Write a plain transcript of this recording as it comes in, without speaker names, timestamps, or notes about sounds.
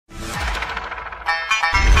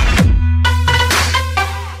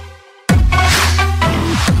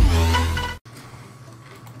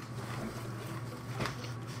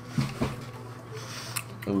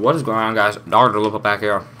What is going on, guys? DrLoopHole back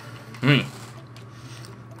here.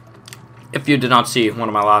 If you did not see one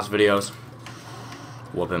of my last videos,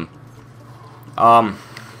 whoop him.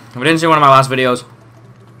 If you didn't see one of my last videos,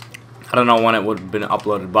 I don't know when it would have been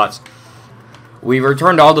uploaded, but we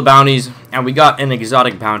returned all the bounties, and we got an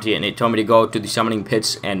exotic bounty, and it told me to go to the summoning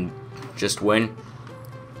pits and just win.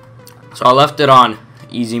 So I left it on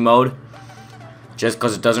easy mode, just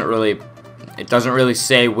because it doesn't really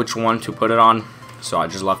say which one to put it on. So I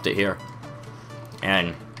just left it here.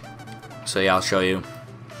 And so yeah, I'll show you.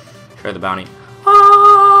 Share the bounty.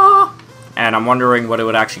 And I'm wondering what it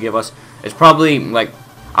would actually give us. It's probably like,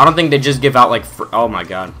 I don't think they just give out like oh my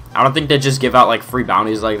god, I don't think they just give out like free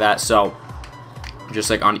bounties like that. So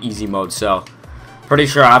just like on easy mode. So pretty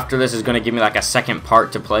sure after this is gonna give me like a second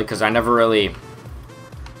part to play, because I never really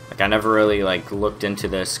like looked into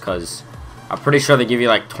this, because I'm pretty sure they give you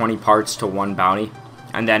like 20 parts to one bounty,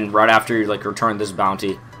 and then right after you like return this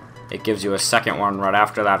bounty, it gives you a second one right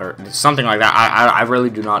after that, or something like that. I really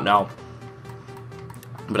do not know,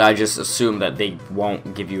 but I just assume that they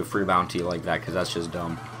won't give you a free bounty like that, because that's just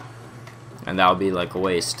dumb, and that would be like a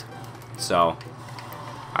waste. So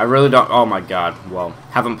I really don't. Oh my god. Well,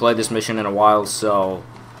 haven't played this mission in a while, so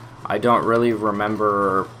I don't really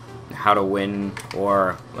remember how to win,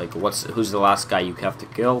 or like who's the last guy you have to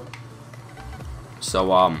kill.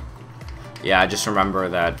 So yeah, I just remember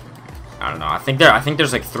that, I don't know, I think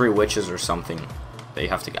there's like 3 witches or something that you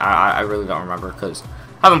have to. I really don't remember, because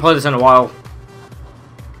I haven't played this in a while.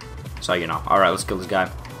 So you know. All right, let's kill this guy.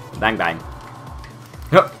 Bang bang.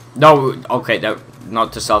 No, okay, that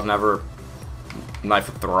not to self, never knife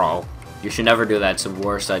thrall. You should never do that. It's the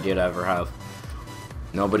worst idea to ever have.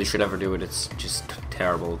 Nobody should ever do it. It's just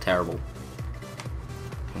terrible, terrible.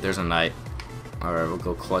 There's a knight. All right, we'll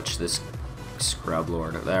go clutch this scrub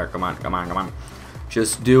lord. There, come on, come on, come on.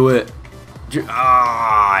 Just do it.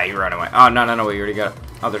 Ah, you ran away. Oh, no, no, no, we already got it.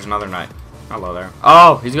 Oh, there's another knight. Hello there.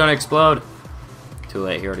 Oh, he's gonna explode. Too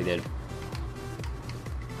late, he already did.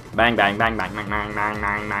 Bang, bang, bang, bang, bang, bang, bang,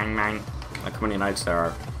 bang, bang, bang. Look how many knights there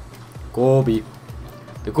are. Gobi.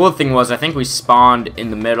 The cool thing was, I think we spawned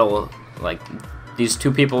in the middle, like, these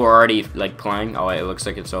 2 people were already, like, playing. Oh, wait, it looks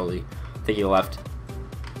like it's Oli. I think he left.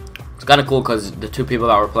 It's kind of cool, because the 2 people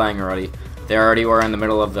that were playing already, they already were in the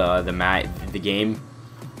middle of the game,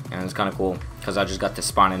 and it's kind of cool, because I just got to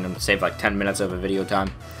spawn in and save like 10 minutes of a video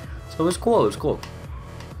time. So it was cool. It was cool.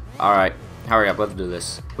 All right, hurry up. Let's do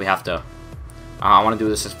this. We have to. I want to do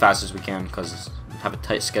this as fast as we can, because we have a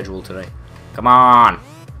tight schedule today. Come on.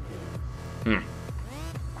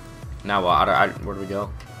 Now what? Where do we go?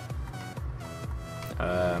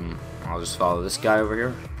 I'll just follow this guy over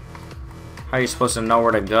here. How are you supposed to know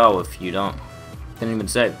where to go if you don't? Didn't even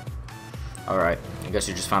say. Alright, I guess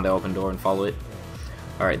you just found the open door and follow it.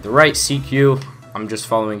 Alright, the right CQ. I'm just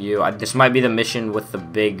following you. This might be the mission with the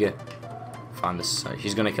big. Find this.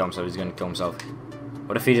 He's gonna kill himself. He's gonna kill himself.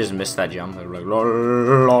 What if he just missed that jump? Like, well,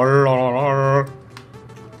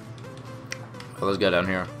 let's go down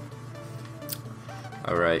here.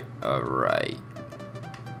 Alright, alright.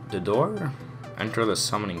 The door? Enter the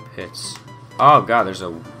summoning pits. Oh god, there's a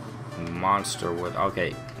monster with.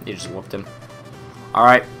 Okay, you just whooped him.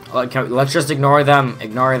 Alright, let's just ignore them.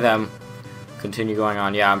 Ignore them. Continue going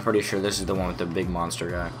on. Yeah, I'm pretty sure this is the one with the big monster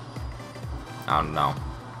guy. I don't know.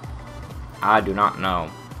 I do not know.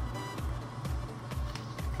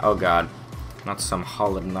 Oh god. Not some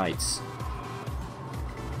Holland Knights.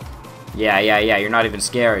 Yeah, yeah, yeah. You're not even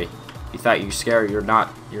scary. You thought you were scary. You're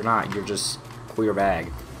not. You're not. You're just queer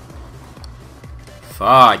bag. Fuck,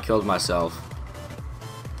 I killed myself.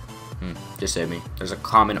 Just save me. There's a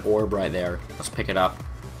common orb right there. Let's pick it up.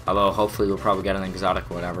 Although, hopefully we'll probably get an exotic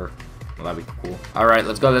or whatever. Well, that'd be cool. Alright,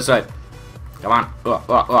 let's go this way. Come on.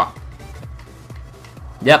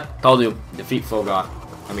 Yep, told you. Defeat Fogoth.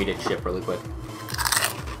 Let me eat shit really quick.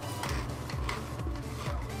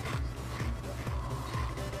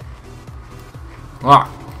 I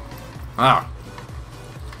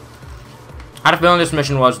had a feeling this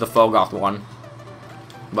mission was the Fogoth one.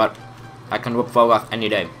 But I can whoop Fogoth any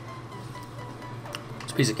day.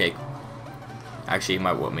 It's a piece of cake. Actually, he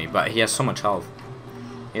might whoop me, but he has so much health.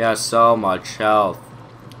 He has so much health.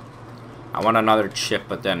 I want another chip,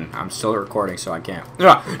 but then I'm still recording, so I can't.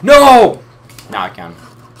 No! Now I can.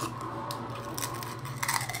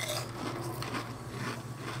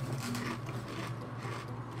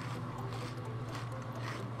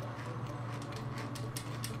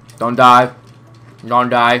 Don't die. Don't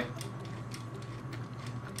die.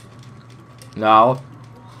 No.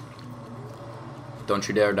 Don't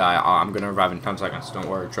you dare die. I'm gonna revive in 10 seconds. Don't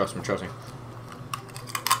worry. Trust me. Trust me.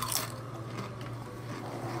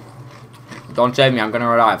 Don't save me, I'm gonna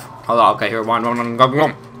revive. Hold on, okay, here, one, go.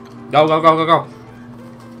 Go.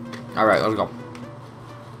 Alright, let's go.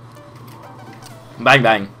 Bang,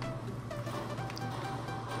 bang.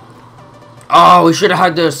 Oh, we should have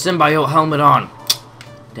had the symbiote helmet on.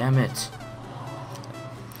 Damn it.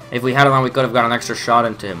 If we had it on, we could have got an extra shot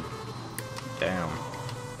into him. Damn.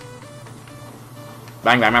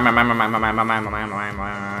 Bang, bang, bang, bang, bang,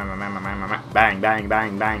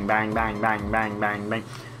 bang, bang, bang.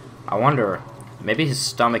 I wonder, maybe his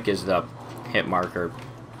stomach is the hit marker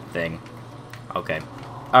thing. Okay.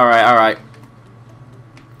 Alright.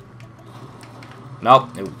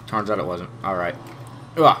 Nope, it turns out it wasn't. Alright.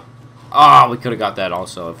 Oh, we could have got that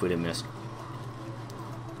also if we didn't miss.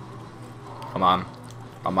 Come on.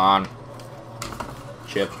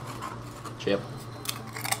 Chip.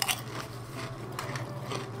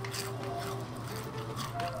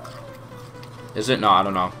 Is it? No, I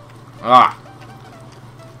don't know.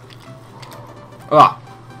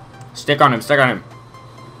 Stick on him.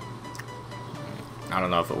 I don't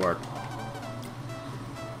know if it worked.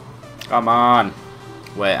 Come on.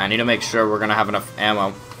 Wait, I need to make sure we're gonna have enough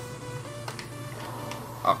ammo.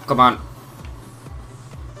 Oh, come on.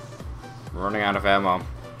 We're running out of ammo.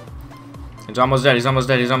 He's almost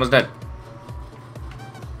dead.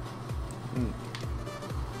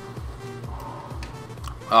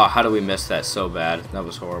 Oh, how do we miss that so bad? That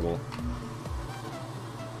was horrible.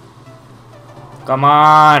 Come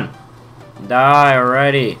on! Die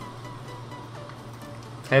already!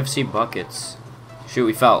 KFC buckets. Shoot,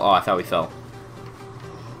 we fell. Oh, I thought we fell.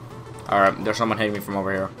 Alright, there's someone hitting me from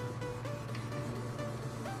over here.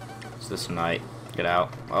 It's this night. Get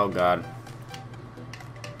out. Oh, God.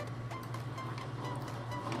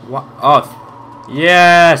 What? Oh!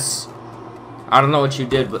 Yes! I don't know what you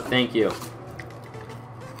did, but thank you.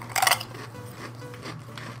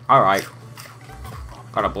 Alright.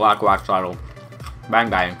 Got a black wax idol. Bang,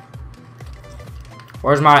 bang.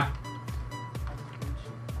 Where's my...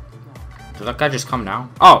 Did that guy just come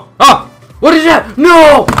down? Oh! Oh! What is that?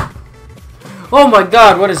 No! Oh my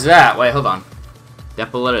god, what is that? Wait, hold on.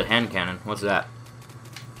 Depilated hand cannon. What's that?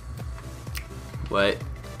 Wait.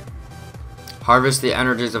 Harvest the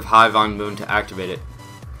energies of Hive on Moon to activate it.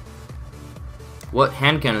 What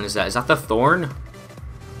hand cannon is that? Is that the Thorn?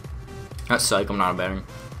 That's psych, I'm not betting.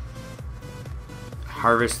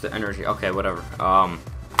 Harvest the energy. Okay, whatever.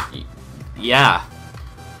 Yeah.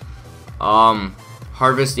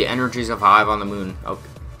 Harvest the energies of Hive on the Moon. Okay.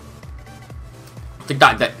 I think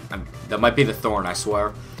that might be the Thorn, I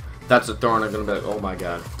swear. If that's the Thorn, I'm gonna be like, oh my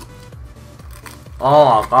god.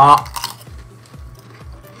 Oh god.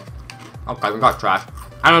 Okay, we got trash.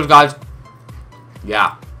 Anyways, guys.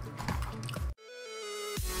 Yeah.